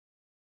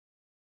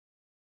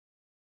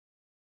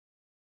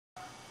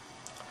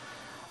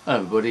Hello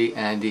everybody,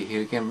 Andy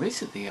here again.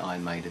 Recently I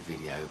made a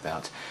video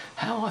about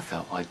how I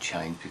felt I'd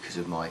changed because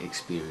of my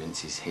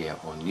experiences here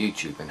on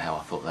YouTube and how I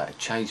thought that had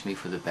changed me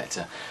for the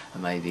better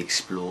and maybe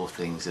explore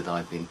things that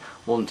I've been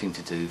wanting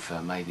to do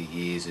for maybe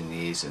years and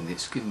years, and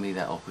it's given me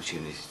that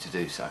opportunity to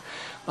do so.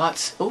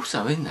 But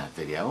also in that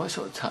video I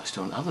sort of touched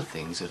on other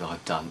things that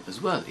I've done as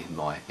well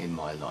in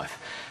my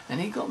life, and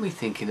it got me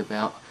thinking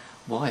about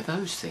why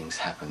those things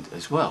happened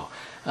as well.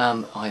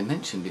 I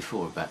mentioned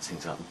before about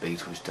things like the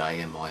Beatles Day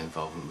and my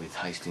involvement with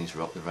Hastings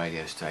Rock, the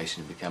radio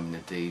station, becoming a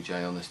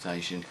DJ on the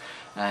station,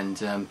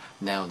 and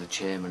now the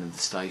chairman of the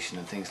station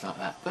and things like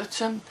that. But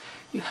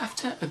you have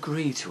to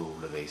agree to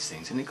all of these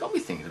things, and it got me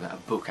thinking about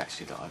a book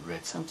actually that I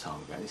read some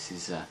time ago. This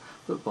is a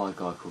book by a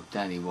guy called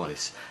Danny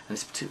Wallace, and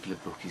this particular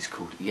book is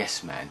called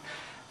Yes Man.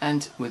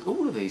 And with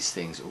all of these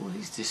things, all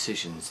these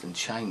decisions and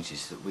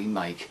changes that we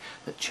make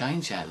that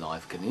change our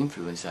life, can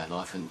influence our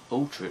life and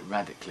alter it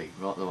radically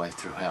right the way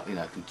throughout,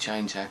 can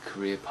change our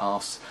career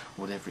paths,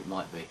 whatever it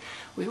might be,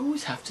 we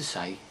always have to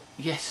say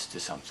yes to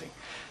something.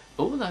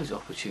 All those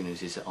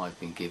opportunities that I've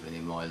been given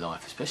in my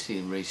life, especially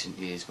in recent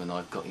years when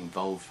I've got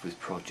involved with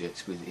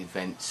projects, with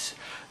events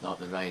like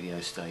the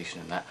radio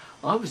station and that,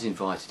 I was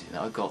invited in.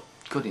 I got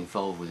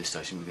involved with the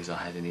station because I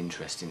had an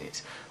interest in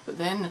it. But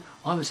then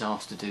I was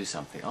asked to do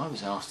something. I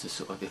was asked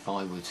to if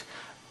I would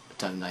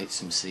donate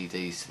some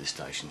CDs to the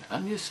station.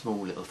 Only a small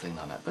little thing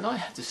like that. But I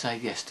had to say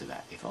yes to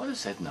that. If I'd have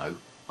said no,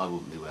 I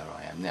wouldn't be where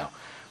I am now.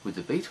 With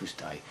the Beatles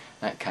Day,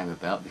 that came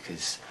about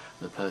because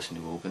the person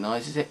who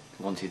organises it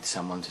wanted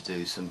someone to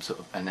do some sort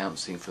of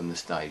announcing from the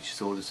stage.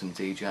 So ordered some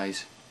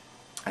DJs.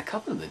 A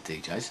couple of the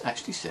DJs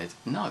actually said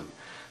no.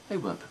 They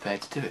weren't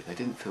prepared to do it. They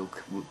didn't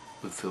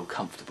would feel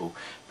comfortable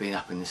being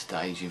up in the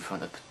stage in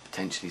front of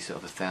potentially sort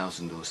of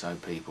 1,000 or so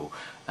people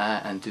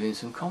and doing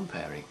some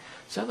comparing.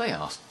 So they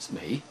asked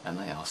me and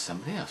they asked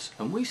somebody else,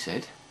 and we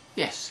said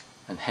yes,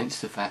 and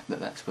hence the fact that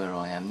that's where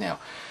I am now.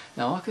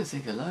 Now I can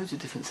think of loads of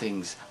different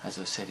things, as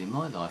I said, in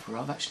my life where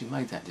I've actually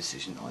made that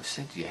decision. I've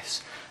said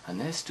yes, and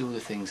they're still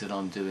the things that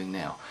I'm doing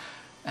now.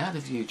 Out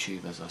of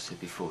YouTube, as I said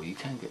before, you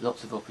can get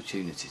lots of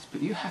opportunities,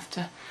 but you have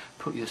to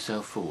put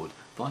yourself forward.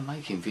 By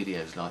making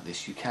videos like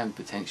this, you can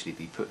potentially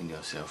be putting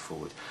yourself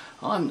forward.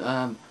 I'm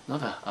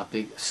not a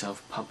big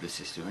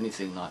self-publicist or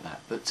anything like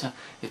that, but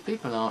if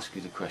people ask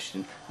you the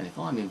question, and if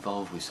I'm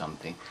involved with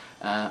something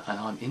and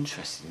I'm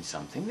interested in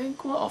something, then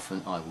quite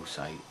often I will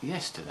say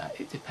yes to that.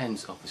 It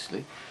depends,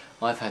 obviously.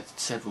 I've had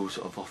several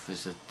sort of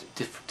offers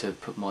to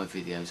put my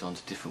videos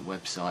onto different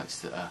websites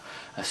that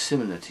are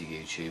similar to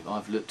YouTube.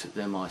 I've looked at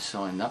them, I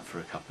signed up for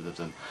a couple of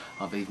them.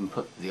 I've even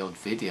put the odd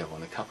video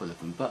on a couple of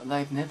them, but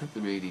they've never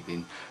really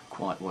been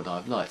quite what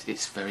I've liked.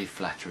 It's very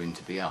flattering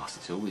to be asked.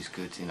 It's always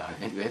good,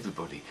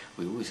 everybody,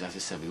 we always, as I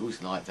said, we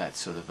always like that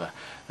sort of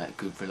that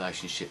good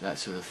relationship, that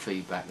sort of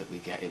feedback that we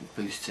get. It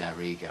boosts our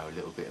ego a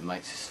little bit and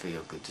makes us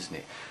feel good, doesn't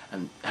it?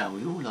 And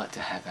we all like to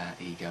have our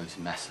egos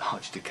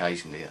massaged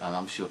occasionally, and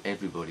I'm sure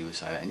everybody would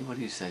say that.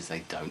 Anybody who says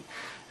they don't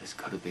has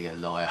got to be a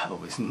liar or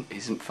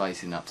isn't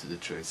facing up to the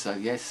truth. So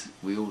yes,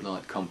 we all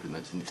like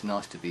compliments, and it's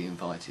nice to be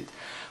invited.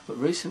 But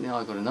recently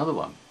I got another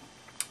one,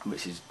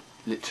 which is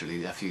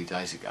literally a few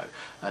days ago.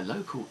 A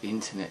local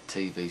internet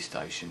TV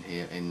station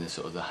here in the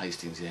sort of the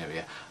Hastings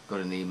area got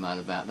an email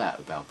about that,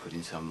 about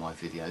putting some of my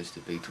videos, the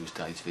Beatles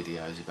Days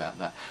videos, about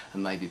that,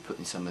 and maybe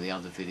putting some of the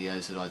other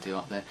videos that I do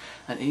up there,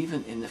 and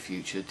even in the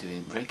future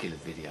doing regular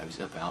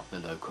videos about the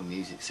local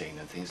music scene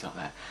and things like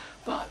that.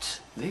 But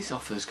these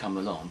offers come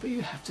along, but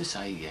you have to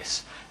say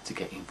yes to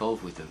get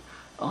involved with them.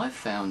 I've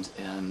found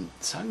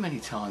so many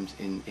times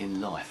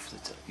in life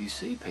that you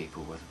see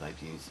people, whether they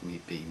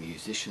be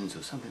musicians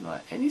or something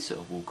like that, any sort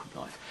of walk of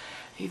life,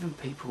 even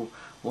people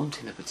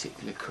wanting a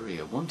particular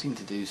career, wanting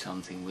to do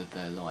something with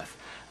their life,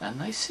 and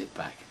they sit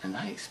back and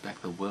they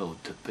expect the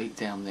world to beat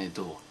down their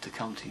door to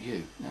come to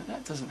you. Now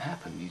that doesn't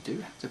happen. You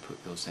do have to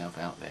put yourself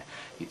out there.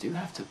 You do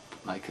have to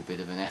make a bit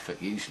of an effort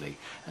usually,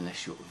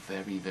 unless you're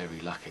very, very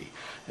lucky,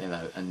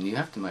 and you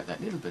have to make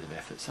that little bit of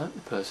effort so that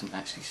the person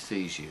actually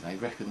sees you, they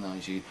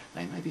recognise you,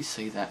 they maybe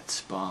see that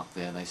spark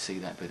there, they see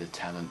that bit of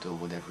talent or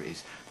whatever it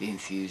is, the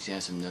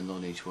enthusiasm, the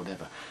knowledge,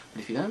 whatever.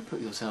 But if you don't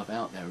put yourself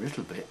out there a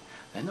little bit,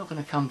 they're not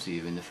going to come to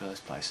you in the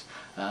first place.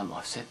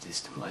 I've said this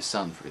to my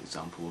son, for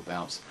example,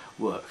 about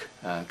work.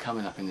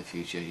 Coming up in the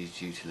future, he's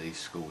due to leave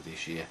school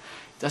this year.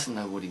 He doesn't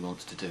know what he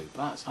wants to do,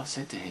 but I've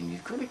said to him,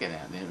 you've got to get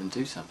out there and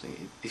do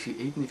something.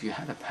 Even if you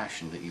had a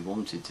passion that you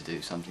wanted to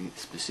do something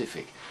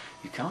specific,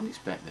 you can't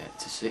expect that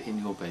to sit in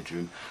your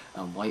bedroom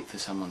and wait for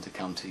someone to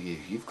come to you.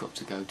 You've got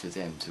to go to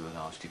them to a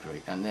large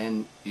degree, and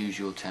then use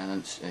your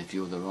talents, and if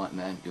you're the right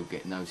man, you'll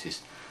get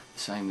noticed. The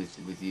same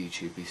with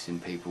YouTube. We've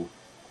seen people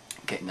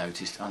get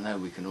noticed. I know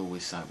we can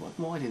always say, well,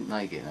 why didn't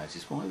they get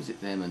noticed? Why was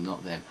it them and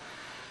not them?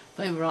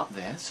 They were up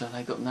there, so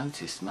they got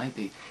noticed.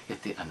 Maybe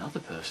if another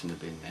person had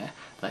been there,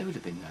 they would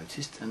have been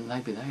noticed, and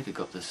maybe they'd have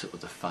got the sort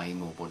of the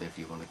fame or whatever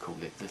you want to call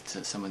it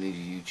that some of these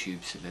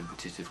YouTube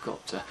celebrities have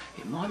got.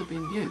 It might have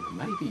been you.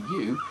 Maybe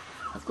you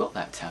have got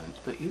that talent,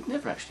 but you've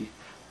never actually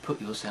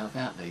put yourself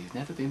out there. You've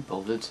never been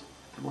bothered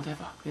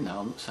whatever, you know.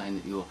 I'm not saying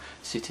that you're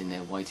sitting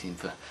there waiting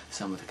for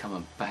someone to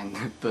come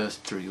and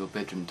burst through your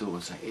bedroom door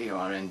and say, here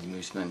are Andy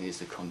Mooseman, here's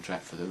the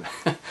contract for the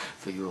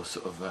for your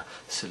sort of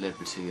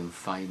celebrity and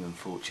fame and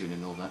fortune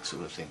and all that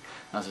sort of thing.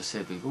 As I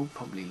said, we'd all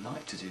probably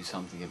like to do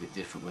something a bit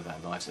different with our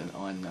lives, and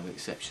I'm no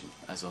exception.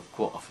 As I've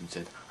quite often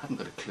said, I haven't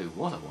got a clue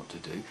what I want to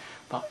do,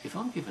 but if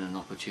I'm given an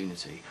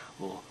opportunity,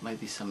 or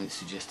maybe something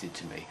suggested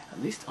to me,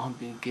 at least I'm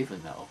being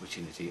given that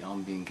opportunity,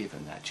 I'm being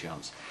given that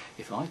chance.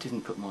 If I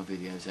didn't put my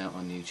videos out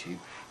on YouTube,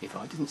 if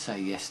I didn't say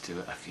yes to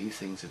a few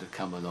things that have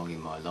come along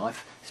in my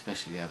life,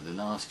 especially over the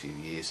last few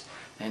years,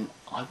 then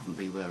I wouldn't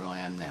be where I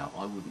am now.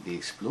 I wouldn't be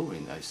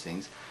exploring those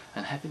things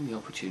and having the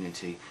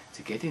opportunity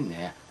to get in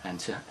there and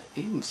to,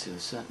 even to a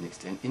certain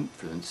extent,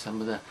 influence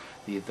some of the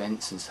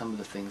events and some of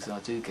the things that I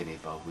do get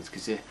involved with.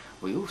 Because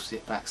we all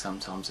sit back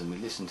sometimes and we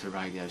listen to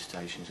radio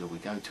stations, or we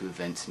go to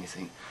events and you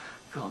think,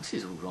 God, this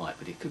is all right,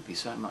 but it could be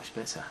so much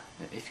better.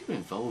 If you're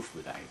involved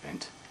with that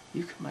event,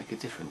 you can make a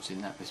difference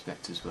in that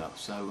respect as well.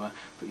 So,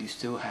 but you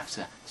still have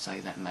to say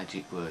that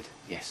magic word,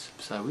 yes.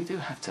 So we do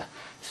have to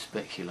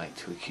speculate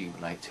to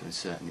accumulate to a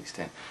certain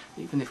extent.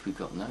 Even if we've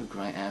got no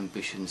great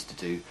ambitions to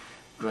do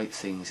great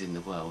things in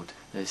the world,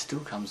 there still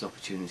comes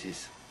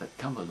opportunities that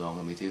come along,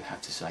 and we do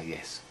have to say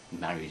yes.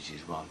 Marriage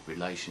is one,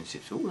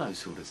 relationships, all those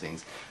sort of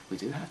things. We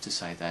do have to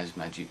say those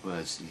magic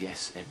words,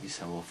 yes, every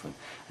so often.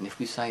 And if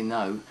we say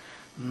no,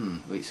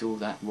 it's all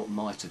that what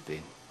might have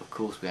been. Of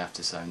course we have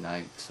to say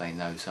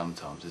no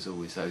sometimes. There's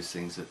always those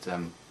things that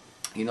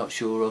you're not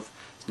sure of,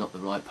 it's not the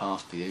right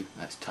path for you,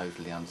 that's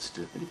totally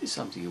understood. But if it's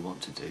something you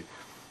want to do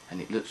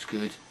and it looks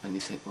good and you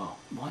think, well,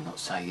 why not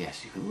say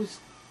yes? You can always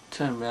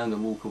turn around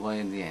and walk away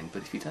in the end,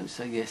 but if you don't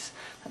say yes,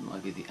 that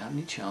might be the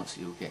only chance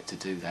that you'll get to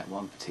do that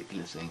one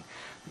particular thing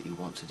that you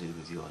want to do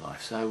with your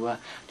life. So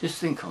just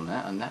think on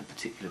that. And that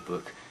particular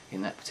book,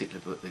 in that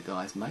particular book, the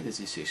guy's made a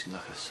decision,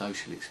 like a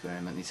social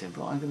experiment. He said,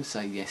 right, I'm going to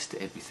say yes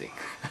to everything.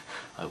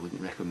 I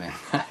wouldn't recommend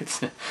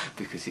that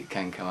because it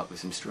can come up with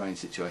some strange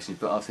situations,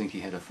 but I think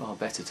he had a far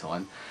better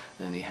time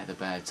than he had a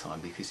bad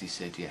time, because he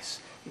said yes.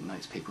 It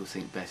makes people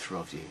think better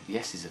of you.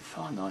 Yes is a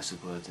far nicer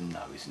word than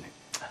no, isn't it?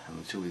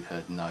 I'm sure we've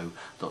heard no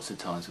lots of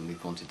times when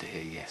we've wanted to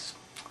hear yes.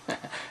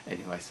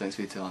 Anyway, thanks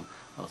for your time.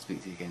 I'll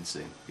speak to you again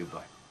soon.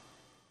 Goodbye.